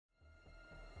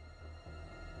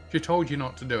She told you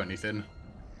not to do anything.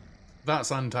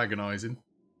 That's antagonizing.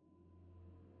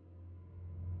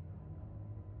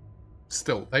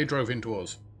 Still, they drove into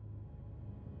us.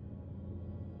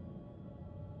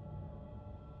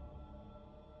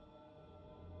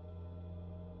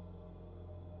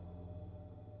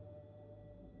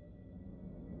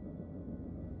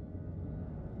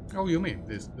 Oh, yummy.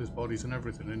 There's bodies and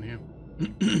everything in here.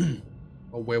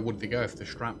 Well, where would they go if they're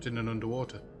strapped in and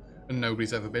underwater? And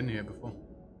nobody's ever been here before.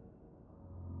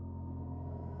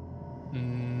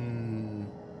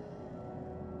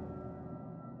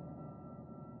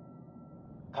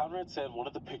 Conrad said one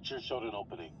of the pictures showed an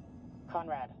opening.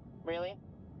 Conrad, really?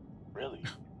 Really?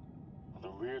 On the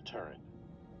rear turret.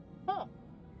 Huh.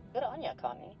 Good on ya,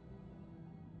 Connie.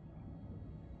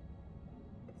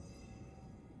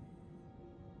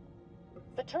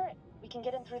 The turret. We can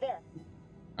get in through there.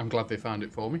 I'm glad they found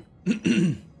it for me.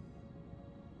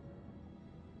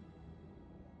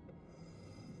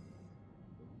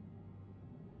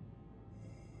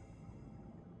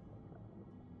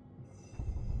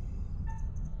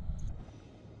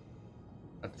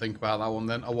 I'd think about that one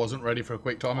then. I wasn't ready for a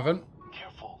quick time event.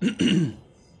 Careful. Could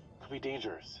be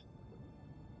dangerous.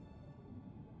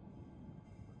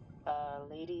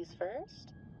 Ladies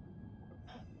first?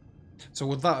 So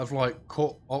would that have like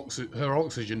cut her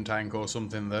oxygen tank or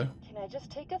something though? Can I just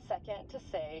take a second to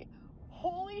say,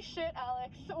 holy shit,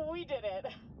 Alex, we did it.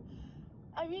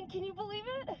 I mean, can you believe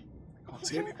it? Can't It's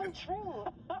see a dream anything. come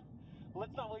true.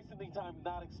 Let's not waste any time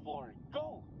not exploring.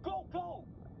 Go! Go! Go!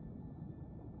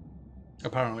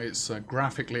 Apparently it's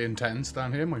graphically intense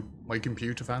down here. My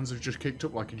computer fans have just kicked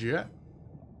up like a jet.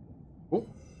 Oh,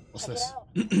 what's Check this?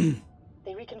 it out.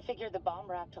 They reconfigured the bomb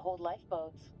rack to hold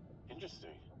lifeboats.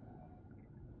 Interesting.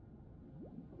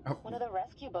 Oh, One of the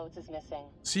rescue boats is missing.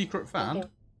 secret fan?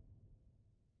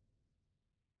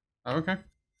 Oh, okay.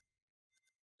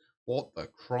 What the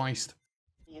Christ?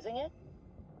 Using it?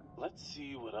 Let's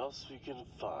see what else we can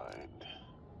find.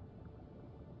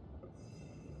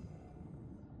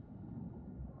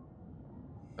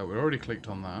 Oh, we already clicked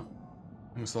on that.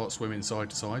 I'm going to start swimming side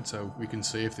to side so we can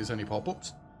see if there's any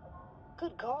pop-ups.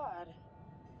 Good God.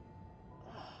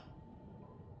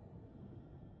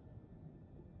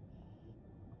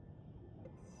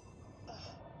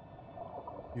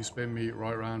 You spin me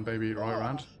right round, baby, right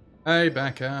round. Hey,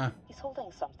 Becca. He's holding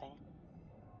something.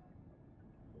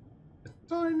 A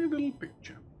tiny little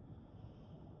picture.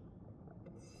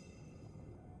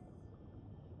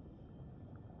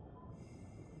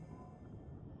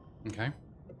 Okay.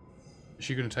 Is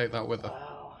she going to take that with her?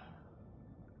 Wow.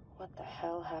 What the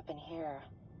hell happened here?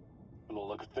 From the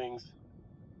look of things,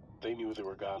 they knew they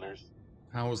were goners.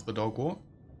 How was the dog walk?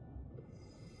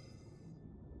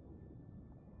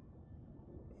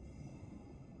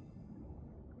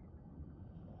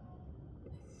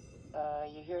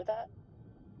 You hear that?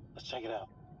 Let's check it out.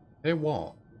 Hey,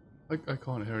 what? I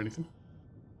can't hear anything.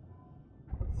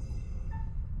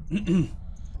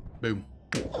 Boom.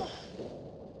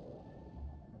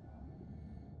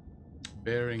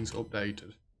 Bearings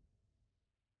updated.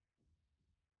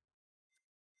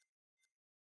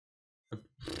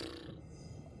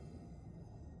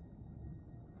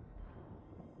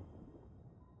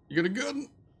 You got a gun?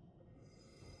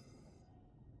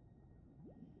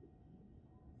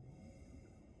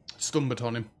 Stun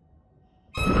on him.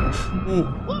 Whoa!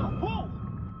 Whoa!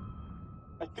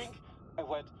 I think I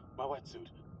wet my wetsuit.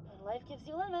 Life gives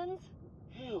you lemons.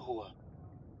 Ew.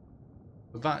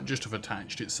 But that just have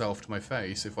attached itself to my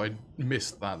face if I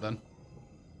missed that then.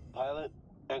 Pilot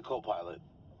and co-pilot.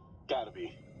 Gotta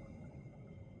be.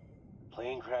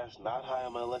 Plane crash not high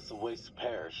on my list of ways to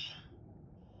perish.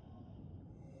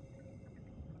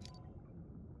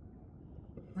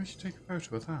 Why should you take a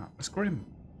photo of that? That's grim.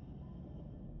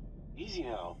 Easy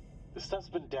now. This stuff's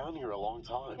been down here a long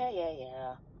time.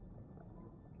 Yeah.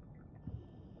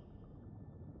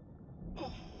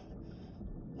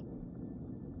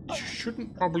 You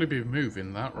shouldn't probably be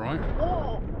moving that, right?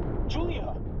 Whoa! Julia!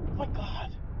 Oh my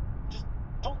God! Just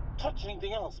don't touch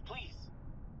anything else, please.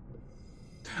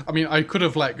 I mean, I could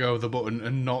have let go of the button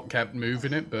and not kept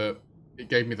moving it, but it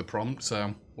gave me the prompt,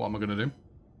 so what am I going to do?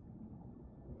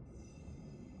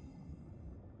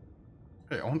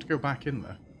 Hey, I want to go back in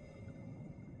there.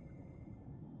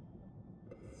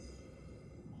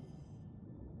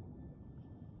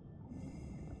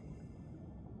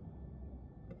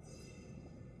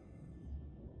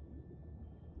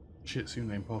 Shih Tzu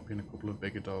named Poppy and a couple of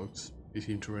bigger dogs. They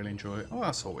seem to really enjoy it. Oh,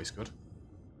 that's always good.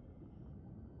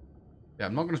 Yeah,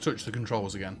 I'm not going to touch the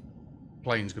controls again.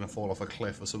 Plane's going to fall off a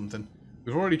cliff or something.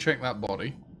 We've already checked that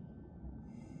body.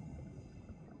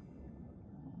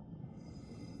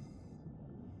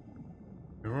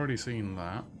 already seen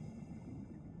that.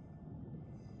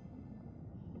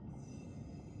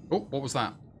 Oh, what was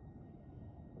that?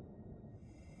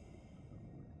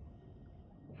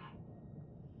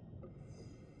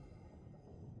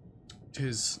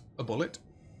 Tis a bullet.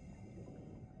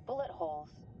 Bullet holes.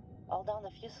 All down the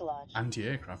fuselage.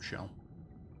 Anti-aircraft shell.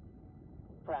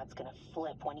 Brad's gonna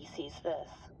flip when he sees this.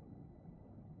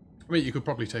 I mean, you could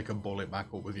probably take a bullet back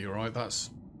up with you, right?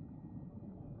 That's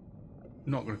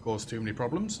not going to cause too many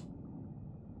problems.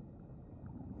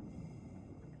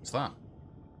 What's that?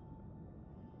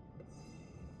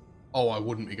 Oh, I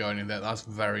wouldn't be going in there. That's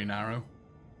very narrow.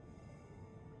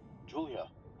 Julia,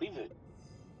 leave it.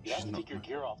 You have to take your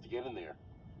gear off to get in there.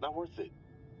 Not worth it.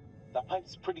 That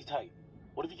pipe's pretty tight.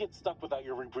 What if you get stuck without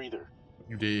your rebreather?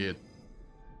 You did.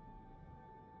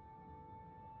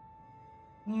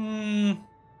 Don't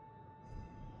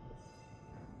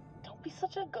be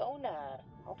such a gonad.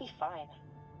 I'll be fine.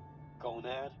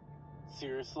 Gonad?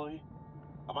 Seriously?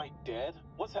 Am I dead?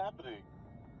 What's happening?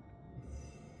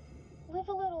 Live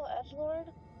a little, edgelord.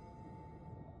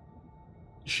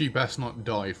 She best not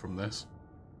die from this.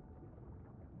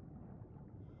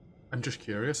 I'm just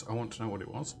curious. I want to know what it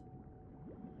was.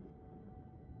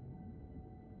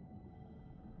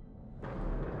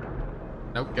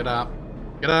 Nope, get out.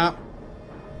 Get out.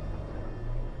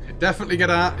 Definitely get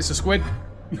out. It's a squid.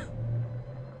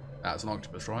 That's an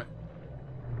octopus, right?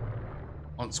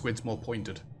 Aren't squids more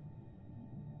pointed?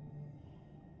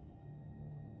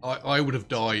 I would have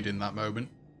died in that moment.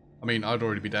 I mean, I'd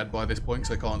already be dead by this point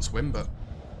because I can't swim, but...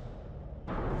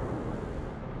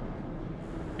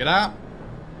 Get out!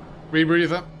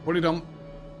 Rebreather, put it on.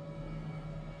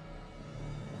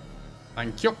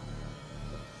 Thank you.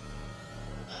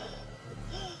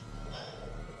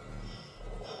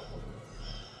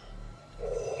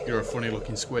 You're a funny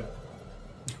looking squid.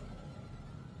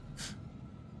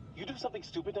 You do something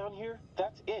stupid down here,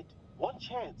 that's it. One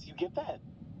chance, you get that?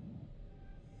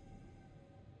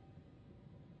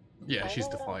 Yeah, she's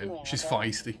defiant. She's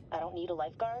feisty. I don't need a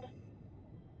lifeguard.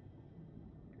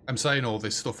 I'm saying all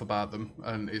this stuff about them,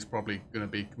 and it's probably going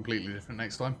to be completely different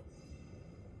next time.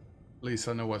 At least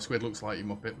I know what a squid looks like, you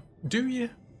muppet. Do you?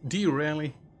 Do you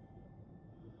really?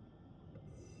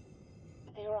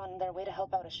 They were on their way to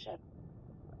help out a ship.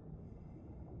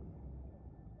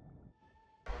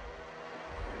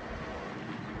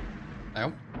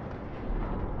 Oh.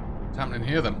 What's happening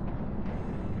here then?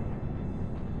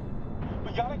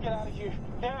 We gotta get out of here,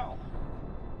 now!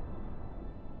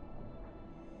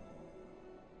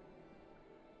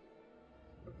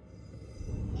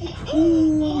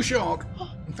 Ooh, shark!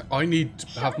 I need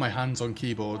to have my hands on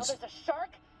keyboards. Oh, there's a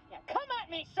shark? Yeah, come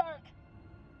at me, shark!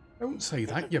 Don't say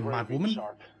It's that, a you great mad big woman.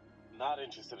 Shark. Not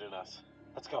interested in us.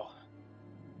 Let's go.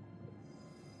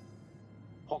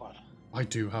 Hold on. I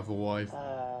do have a wife.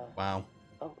 Wow.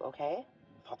 Oh, okay.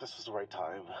 Thought this was the right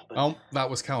time, but... Oh, that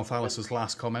was Cal Thallis's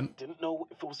last comment. Didn't know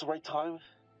if it was the right time.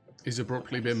 He's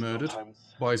abruptly been murdered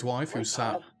by his wife, who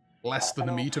sat less than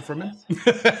a meter from him.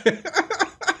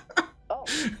 Oh.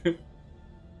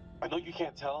 I know you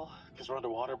can't tell, because we're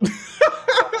underwater, but...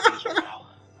 right now.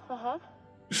 Uh-huh.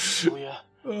 Julia,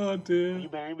 Oh, dear. will you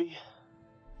marry me?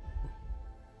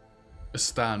 A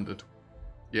standard.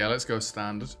 Yeah, let's go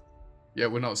standard. Yeah,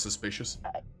 we're not suspicious.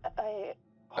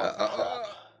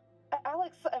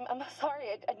 Alex, I'm sorry.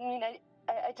 I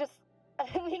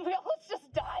mean, we almost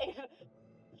just died.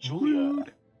 Julia,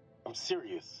 Rude. I'm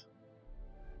serious.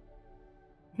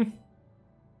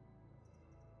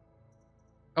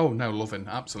 Oh, no, loving,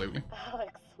 absolutely.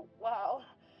 Alex, wow.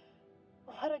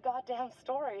 What a goddamn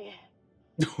story.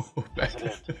 Oh,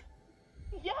 Becca.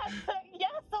 Yes,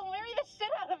 I'll marry the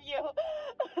shit out of you.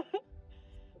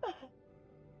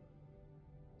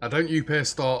 Now, don't you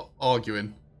start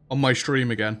arguing on my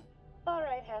stream again. All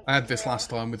right, handsome I had this hero. last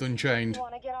time with Unchained. You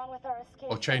want to get on with our escape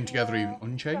Or Chained from Together the, even.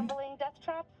 Unchained? crumbling death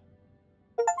trap?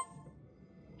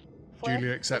 Julia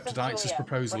Flip, accepted this is Axis Julia.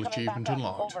 proposal We're coming achievement back up.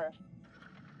 unlocked. Over.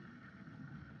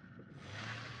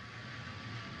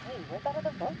 Hey, where'd that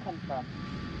other boat come from?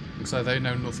 Looks like they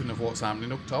know nothing of what's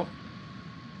happening up top.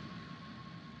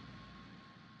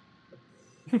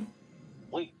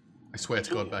 Wait. I swear to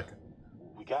God, Julia, Becca.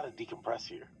 we gotta decompress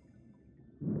here.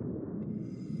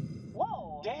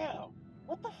 Whoa! Damn!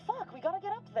 What the fuck? We gotta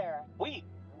get up there. Wait,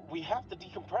 we have to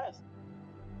decompress.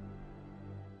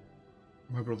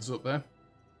 My brother's up there.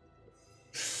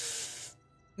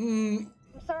 I'm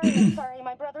sorry,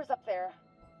 my brother's up there.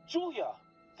 Julia,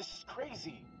 this is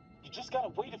crazy. You just gotta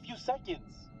wait a few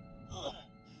seconds.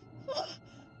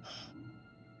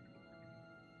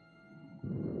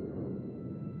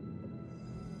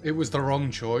 It was the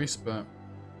wrong choice, but...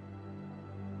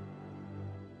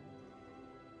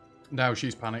 Now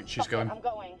she's panicked. She's Okay, going. I'm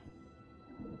going.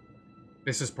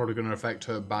 This is probably going to affect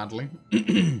her badly.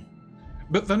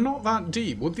 But they're not that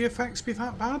deep. Would the effects be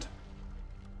that bad?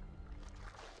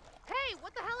 Hey,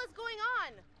 what the hell is going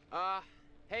on?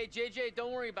 Hey, JJ,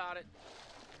 don't worry about it.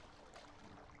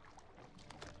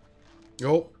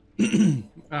 Oh.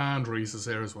 And Reese is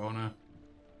here as well now.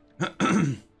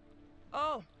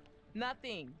 Oh,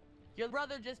 nothing. Your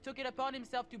brother just took it upon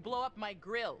himself to blow up my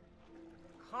grill.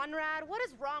 Conrad, what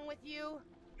is wrong with you?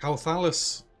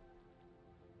 Calthalis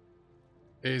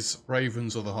is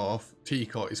Raven's other half.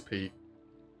 Teacot is Pete.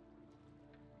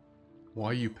 Why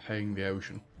are you paying the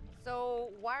ocean?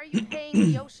 So, why are you paying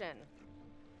the ocean?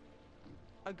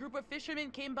 A group of fishermen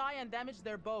came by and damaged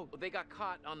their boat. They got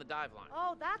caught on the dive line.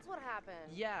 Oh, that's what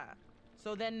happened. Yeah.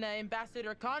 So then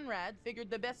Ambassador Conrad figured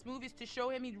the best move is to show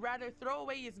him he'd rather throw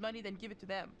away his money than give it to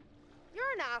them. You're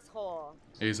an asshole.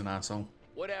 He's an asshole.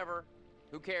 Whatever.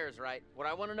 Who cares, right? What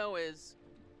I want to know is,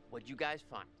 what'd you guys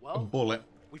find? A Well, bullet.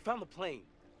 we found the plane,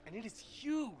 and it is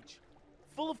huge,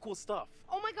 full of cool stuff.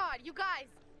 Oh my god, you guys,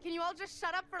 can you all just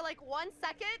shut up for like 1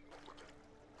 second?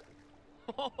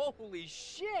 Holy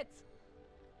shit!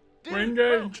 Dude, We're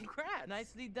engaged. Congrats.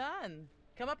 Nicely done.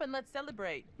 Come up and let's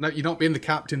celebrate. No, you're not being the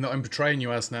captain that I'm portraying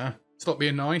you as now. Stop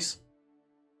being nice.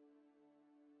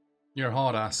 You're a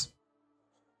hard ass.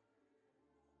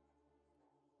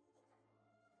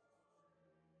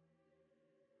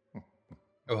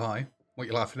 Oh, hi. What are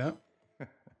you laughing at?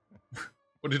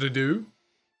 What did I do?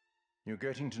 You're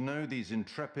getting to know these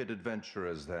intrepid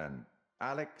adventurers then.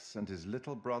 Alex and his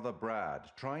little brother Brad,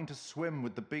 trying to swim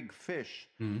with the big fish.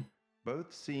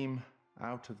 Both seem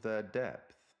out of their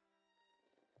depth.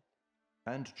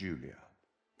 And Julia,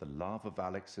 the love of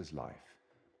Alex's life,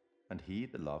 and he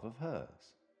the love of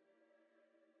hers.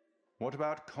 What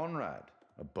about Conrad?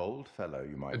 A bold fellow,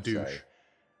 you might douche. say.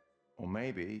 Or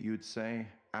maybe you'd say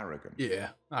arrogant. Yeah,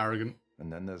 arrogant.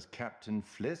 And then there's Captain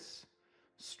Fliss,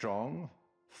 strong,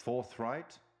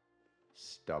 forthright,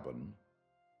 stubborn.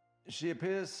 She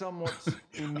appears somewhat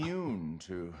immune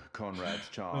to Conrad's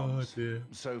charms. Oh, dear.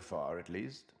 So far, at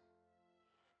least.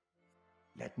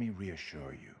 Let me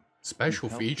reassure you. Special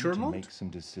Help feature them to unlocked? make some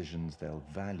decisions they'll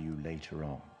value later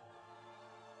on.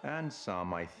 And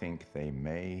some I think they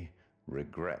may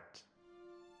regret.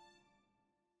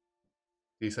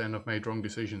 He's saying I've made wrong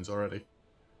decisions already.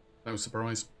 No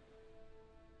surprise.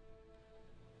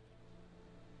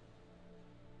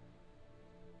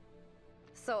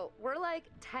 So, we're like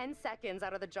 10 seconds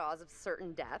out of the jaws of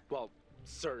certain death. Well,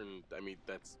 certain, I mean,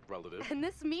 that's relative. And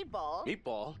this meatball...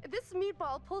 Meatball?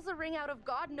 pulls a ring out of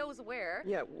God knows where.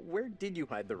 Yeah, where did you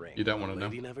hide the ring? You don't want to know.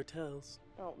 Lady never tells.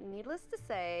 Well, needless to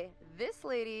say, this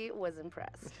lady was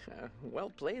impressed. Well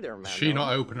played there, man. She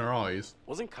not open her eyes.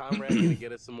 Wasn't Conrad gonna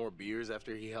get us some more beers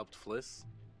after he helped Fliss?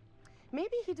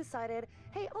 Maybe he decided,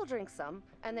 hey, I'll drink some,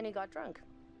 and then he got drunk.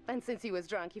 And since he was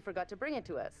drunk, he forgot to bring it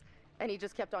to us. And he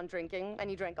just kept on drinking, and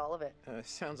he drank all of it.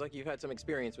 Sounds like you've had some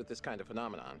experience with this kind of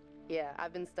phenomenon. Yeah,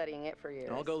 I've been studying it for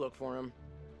years. I'll go look for him.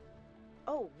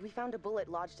 Oh, we found a bullet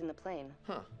lodged in the plane.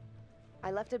 Huh. I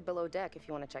left it below deck if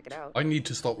you want to check it out. I need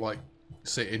to stop, like,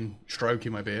 sitting,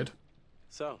 stroking my beard.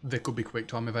 So, There could be quick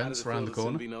time how does events it around feel the to soon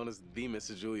corner. be known as the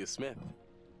Mrs. Julia Smith?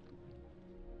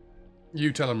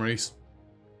 You tell him, Reese.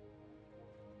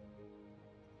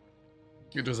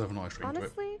 It does have a nice ring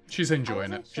Honestly, to it. She's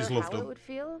enjoying I it. wasn't She's sure loved how it. it would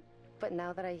feel, but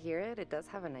now that I hear it, it does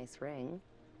have a nice ring.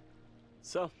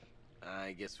 So,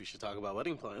 I guess we should talk about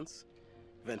wedding plans.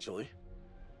 Eventually.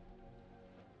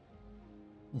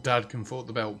 Dad can foot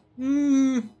the belt.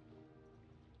 No,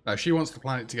 she wants to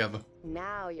plan it together.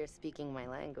 Now you're speaking my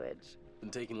language. Been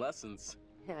taking lessons.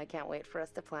 Yeah, I can't wait for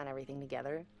us to plan everything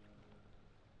together.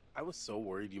 I was so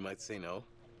worried you might say no.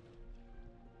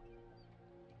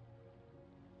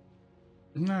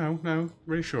 No,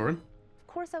 reassuring. Of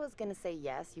course I was gonna say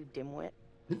yes, you dimwit.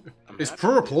 I'm It's happy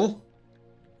you purple.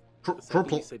 did. The second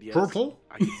Purple. you said yes, Purple?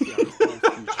 I can see our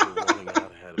whole future rolling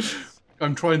out ahead of us.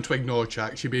 I'm trying to ignore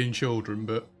Jack, she being children,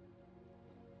 but...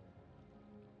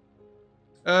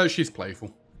 she's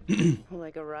playful.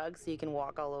 Like a rug so you can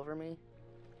walk all over me.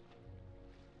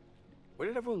 Where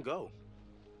did everyone go?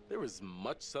 There was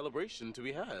much celebration to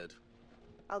be had.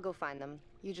 I'll go find them.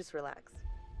 You just relax.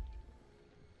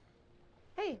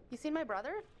 Hey, you seen my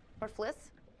brother? Or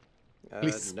Fliss?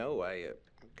 Please. No, I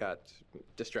got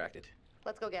distracted.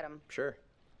 Let's go get him. Sure.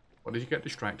 What did you get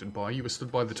distracted by? You were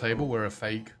stood by the table where a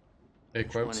fake, air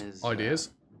quotes, one is, ideas.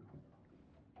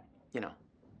 You know,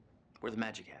 where the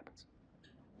magic happens.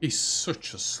 He's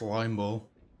such a slime ball.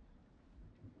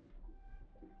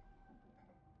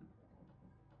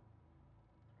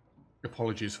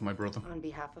 Apologies for my brother. On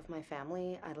behalf of my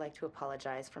family, I'd like to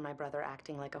apologize for my brother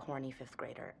acting like a horny 5th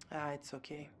grader. It's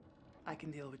okay. I can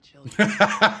deal with children.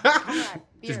 Conrad,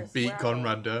 beers, Just beat where are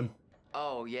Conrad down.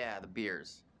 Oh, yeah, the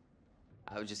beers.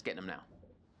 I was just getting them now.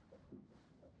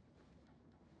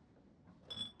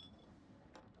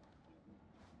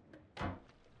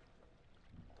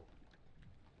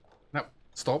 No,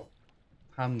 stop.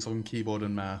 Hands on keyboard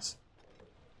and mouse.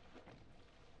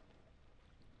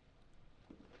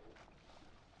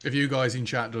 If you guys in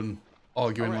chat done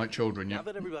arguing like children, yeah. Now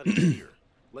that everybody's here,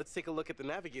 let's take a look at the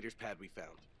navigator's pad we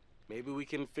found. Maybe we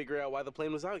can figure out why the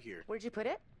plane was out here. Where'd you put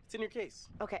it? It's in your case.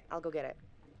 Okay, I'll go get it.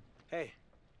 Hey.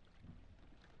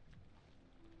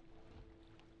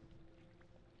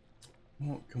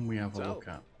 What can we have a look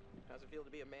at? How's it feel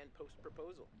to be a man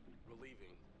post-proposal? Relieving,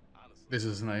 honestly. This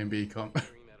is an A and B comp.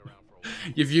 Carrying that around for a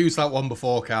while. You've used that one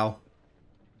before, Cal.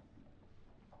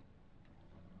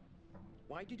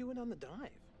 Why'd you do it on the dive?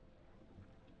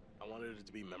 I wanted it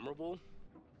to be memorable,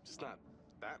 just not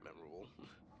that memorable.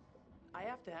 I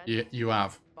have to hand Yeah, you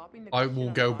have. Bopping the I cushion will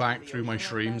on go top of back the through my ocean like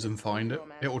streams that and is find it.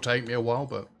 romantic. It will take me a while,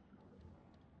 but...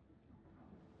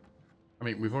 I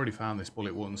mean, we've already found this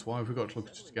bullet once. Why have we got to look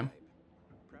at it again?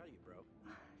 Proud of you, bro.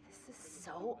 This is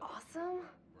so awesome.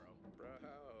 Bro.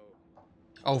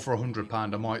 Oh, for £100,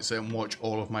 I might sit and watch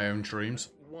all of my own streams.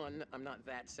 One, I'm not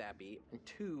that sappy. And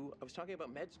two, I was talking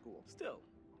about med school. Still,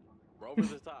 we're over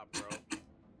the top, bro.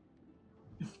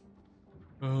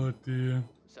 Oh, dear.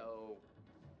 So,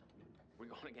 we're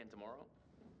going again tomorrow?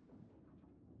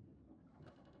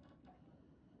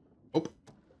 Oh.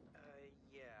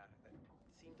 Yeah.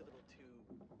 It seemed a little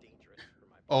too dangerous for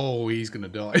my... Oh, he's gonna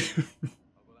die.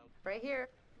 Right here.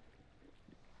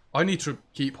 I need to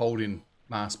keep holding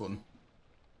mouse button.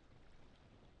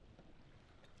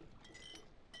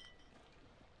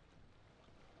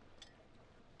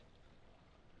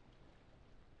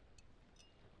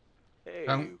 Hey,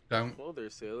 Don't. Well there,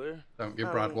 sailor. Don't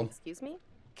give Brad one. Excuse me?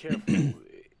 Careful.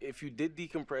 If you did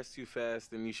decompress too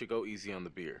fast, then you should go easy on the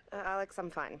beer. Alex, I'm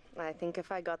fine. I think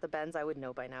if I got the bends, I would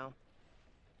know by now.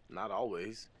 Not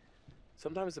always.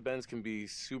 Sometimes the bends can be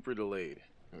super delayed.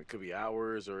 It could be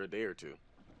hours or a day or two.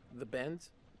 The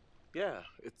bends? Yeah,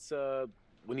 it's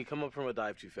when you come up from a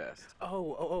dive too fast.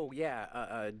 Oh,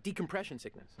 yeah. Decompression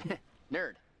sickness.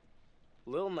 Nerd.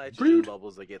 Little nitrogen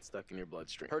bubbles that get stuck in your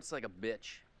bloodstream. Hurts like a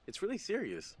bitch. It's really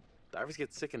serious. Divers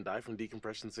get sick and die from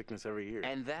decompression sickness every year.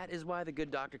 And that is why the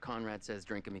good Dr. Conrad says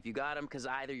drink them if you got them, because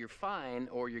either you're fine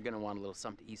or you're going to want a little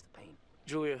something to ease the pain.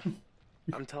 Julia,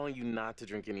 I'm telling you not to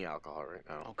drink any alcohol right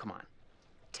now. Oh, come on.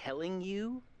 Telling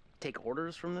you? Take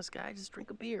orders from this guy? Just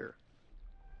drink a beer.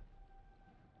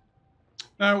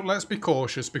 No, let's be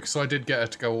cautious because I did get her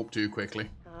to go up too quickly.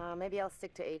 Maybe I'll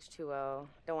stick to H2O.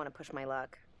 Don't want to push my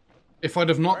luck. If I'd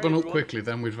have not Alright, gone up everyone, quickly,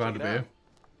 then we'd have had a check it beer. out.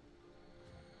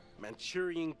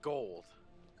 Manchurian gold.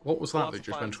 What was that Lots that of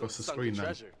just went finds across the of sunken screen then?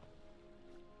 treasure.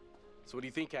 So what do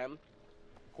you think, Captain?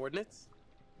 Coordinates?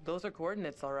 Those are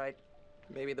coordinates, all right.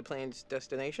 Maybe the plane's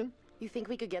destination? You think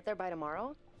we could get there by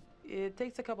tomorrow? It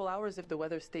takes a couple hours if the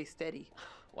weather stays steady.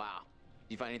 Wow.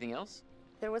 You find anything else?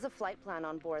 There was a flight plan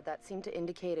on board that seemed to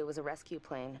indicate it was a rescue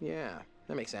plane. Yeah,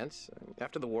 that makes sense.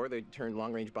 After the war, they turned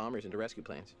long-range bombers into rescue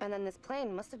planes. And then this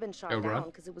plane must have been shot Go, Brad. down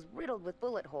because it was riddled with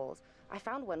bullet holes. I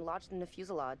found one lodged in the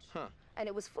fuselage. Huh. And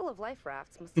it was full of life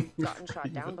rafts. Must have gotten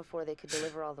shot down before they could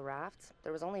deliver all the rafts.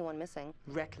 There was only one missing.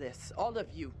 Reckless, all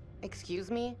of you.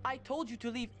 Excuse me? I told you to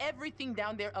leave everything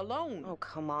down there alone. Oh,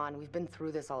 come on. We've been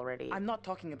through this already. I'm not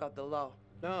talking about the law.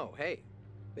 No, hey,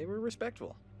 they were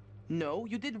respectful. No,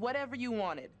 you did whatever you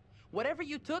wanted. Whatever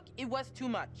you took, it was too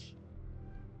much.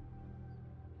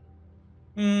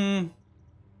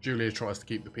 Julia tries to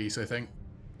keep the peace, I think.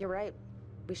 You're right.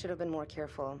 We should have been more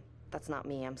careful. That's not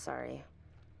me. I'm sorry.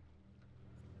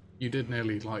 You did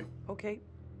nearly, like, Okay.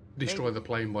 destroy Maybe. the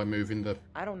plane by moving the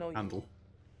I don't know you. handle.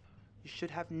 You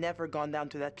should have never gone down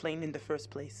to that plane in the first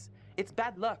place. It's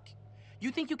bad luck.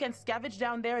 You think you can scavenge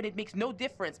down there and it makes no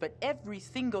difference, but every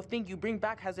single thing you bring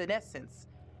back has an essence.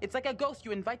 It's like a ghost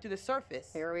you invite to the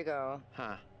surface. Here we go.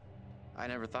 Huh. I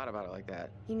never thought about it like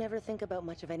that. You never think about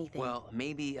much of anything. Well,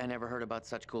 maybe I never heard about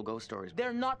such cool ghost stories.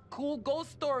 They're not cool ghost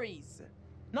stories.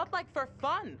 Not like for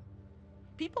fun.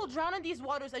 People drown in these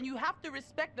waters and you have to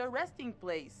respect their resting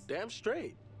place. Damn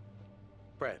straight.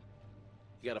 Brad,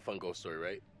 you got a fun ghost story,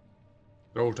 right?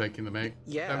 They're all taking the mic.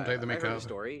 Yeah, Don't take the I mic heard out. a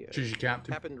story. She's your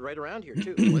captain. Happened right around here,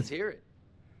 too. Let's hear it.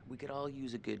 We could all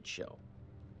use a good show.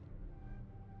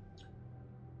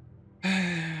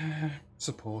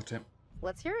 Support it.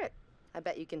 Let's hear it. I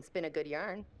bet you can spin a good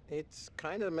yarn. It's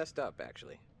kind of messed up,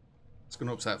 actually. It's going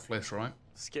to upset Fliss, right?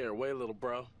 Scare away, little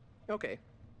bro. Okay,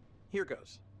 here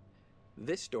goes.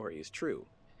 This story is true.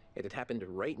 It had happened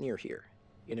right near here,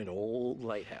 in an old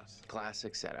lighthouse.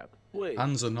 Classic setup. Wait,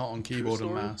 Hands are not on keyboard and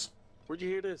story? mouse. Where'd you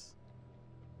hear this?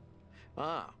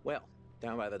 Ah, well,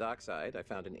 down by the dockside, I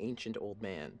found an ancient old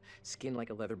man, skin like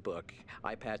a leather book,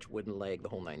 eye patch, wooden leg, the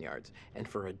whole 9 yards. And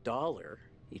for $1,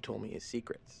 he told me his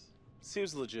secrets.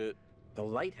 Seems legit. The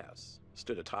lighthouse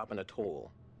stood atop an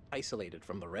atoll, isolated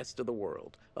from the rest of the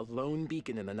world, a lone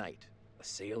beacon in the night, a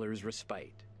sailor's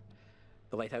respite.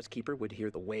 The lighthouse keeper would hear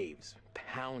the waves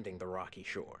pounding the rocky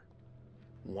shore.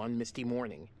 One misty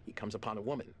morning, he comes upon a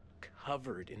woman,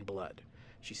 covered in blood.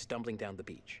 She's stumbling down the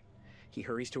beach. He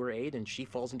hurries to her aid, and she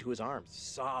falls into his arms,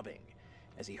 sobbing.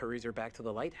 As he hurries her back to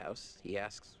the lighthouse, he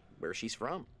asks where she's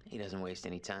from. He doesn't waste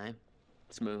any time.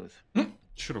 Smooth.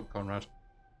 Shut up, Conrad.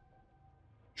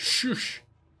 Shush.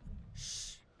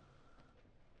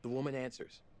 The woman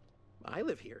answers, I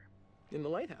live here, in the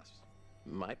lighthouse.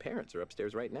 My parents are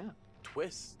upstairs right now.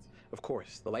 Twist. Of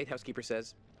course, the lighthouse keeper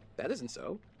says, that isn't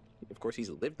so. Of course, he's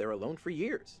lived there alone for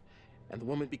years. And the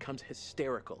woman becomes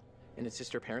hysterical and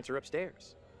insists her parents are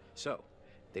upstairs. So,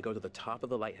 they go to the top of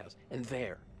the lighthouse, and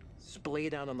there,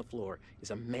 splayed out on the floor,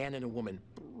 is a man and a woman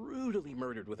brutally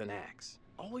murdered with an axe.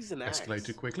 Always an axe.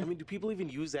 Escalated quickly. I mean, do people even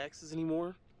use axes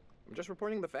anymore? I'm just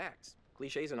reporting the facts,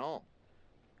 cliches and all.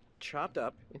 Chopped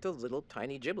up into little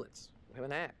tiny giblets with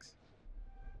an axe.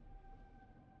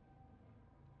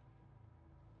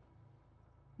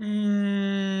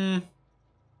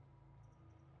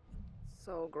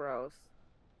 So gross.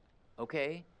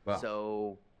 Okay, Wow.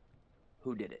 so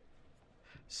who did it?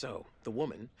 So, the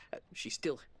woman, she's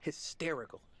still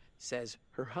hysterical, says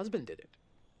her husband did it.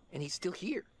 And he's still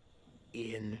here,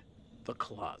 in the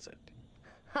closet.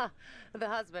 Huh. The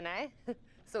husband, eh?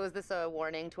 So is this a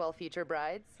warning to all future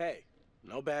brides? Hey,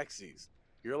 no backsies.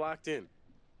 You're locked in.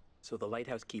 So the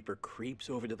lighthouse keeper creeps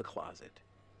over to the closet,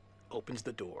 opens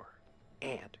the door,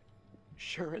 and,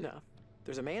 sure enough,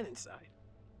 there's a man inside.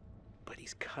 But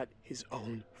he's cut his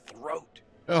own throat.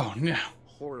 Oh, no.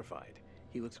 Horrified,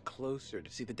 he looks closer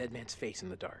to see the dead man's face in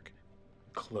the dark.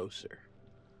 Closer.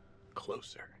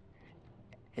 Closer.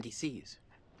 And he sees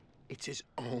it's his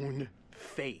own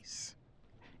face.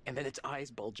 And then its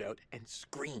eyes bulge out and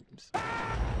screams.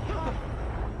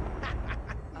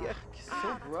 Yuck,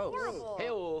 so gross. Horrible.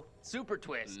 Hey-oh, super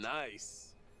twist.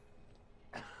 Nice.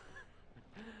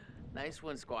 Nice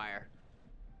one, Squire.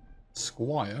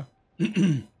 Squire?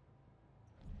 You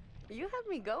have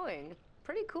me going.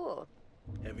 Pretty cool.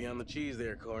 Heavy on the cheese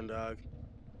there, corn dog.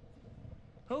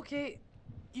 Okay,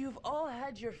 you've all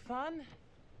had your fun.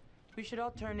 We should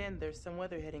all turn in. There's some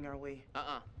weather heading our way.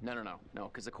 No,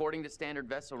 because according to standard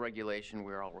vessel regulation,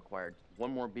 we're all required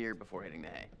one more beer before hitting the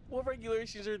hay. What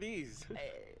regulations are these?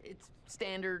 It's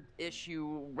standard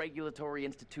issue regulatory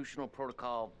institutional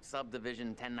protocol subdivision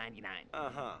 1099.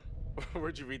 Uh-huh.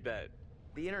 Where'd you read that?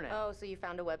 The internet. Oh, so you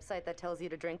found a website that tells you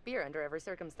to drink beer under every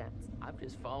circumstance. I'm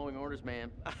just following orders,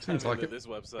 man. Seems like I'm into it. this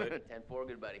website. 10-4,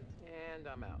 good buddy. And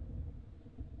I'm out.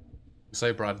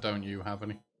 Say, Brad, don't you have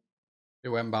any? It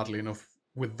went badly enough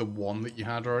with the one that you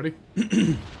had already.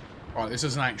 Right, this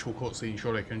is an actual cutscene.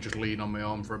 Surely I can just lean on my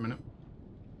arm for a minute.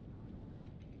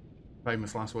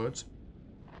 Famous last words.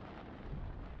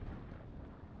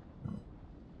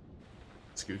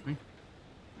 Excuse me.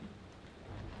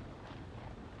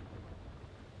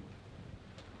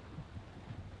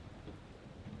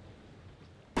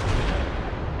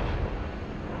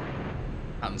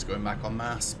 Hands going back on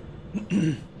mass.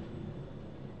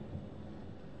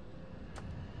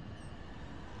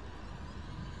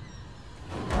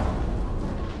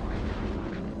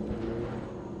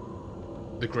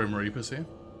 The Grim Reaper's here.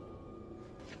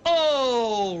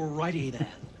 Alrighty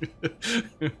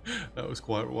then. That was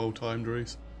quite well timed,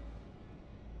 Reese.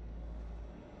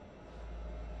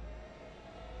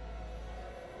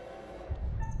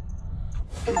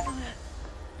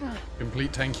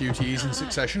 Complete 10 QTEs in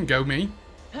succession. Go me.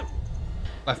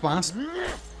 Left mouse.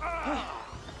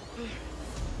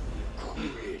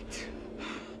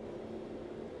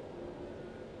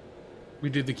 We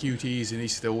did the QTEs and he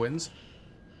still wins.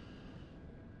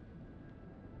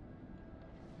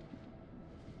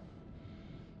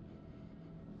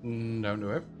 Don't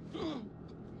do it.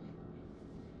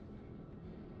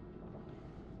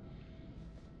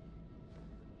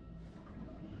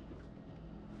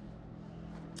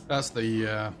 That's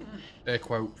the air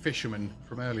quote fisherman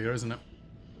from earlier, isn't it?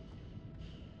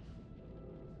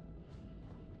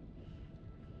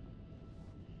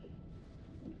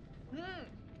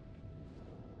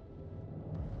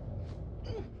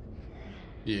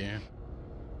 Yeah.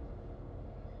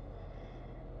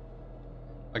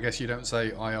 I guess you don't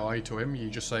say aye aye to him, you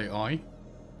just say aye.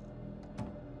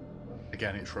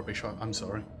 again, it's rubbish. I'm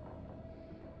sorry.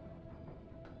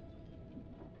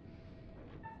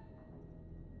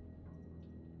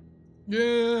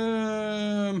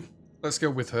 Yeah, let's go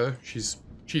with her. She's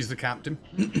the captain.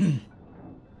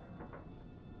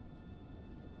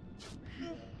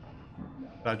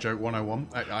 That joke 101.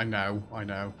 I know.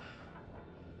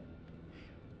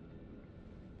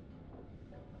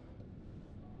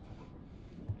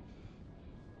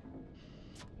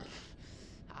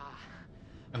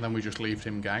 And then we just leave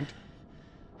him gagged.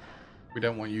 We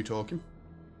don't want you talking.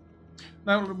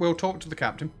 No, we'll talk to the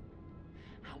captain.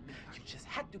 You just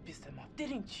had to piss them off,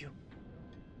 didn't you?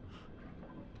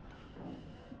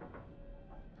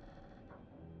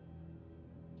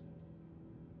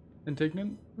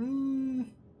 Indignant?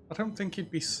 I don't think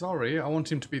he'd be sorry. I want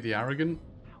him to be the arrogant.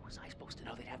 How was I supposed to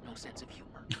know they'd have no sense of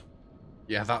humor?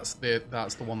 Yeah, that's the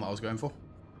one that I was going for.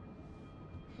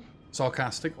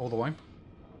 Sarcastic all the way.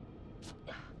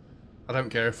 I don't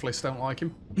care if Fliss don't like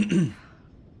him.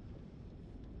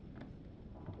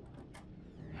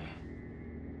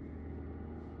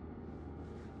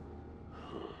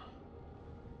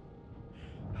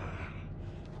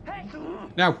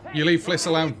 Now, you leave Fliss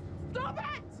alone. Stop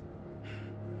it!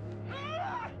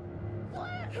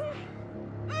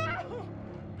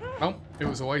 Well, it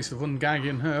was a waste of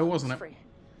ungagging her, wasn't it?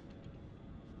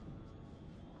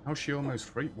 How's she almost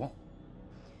free? What?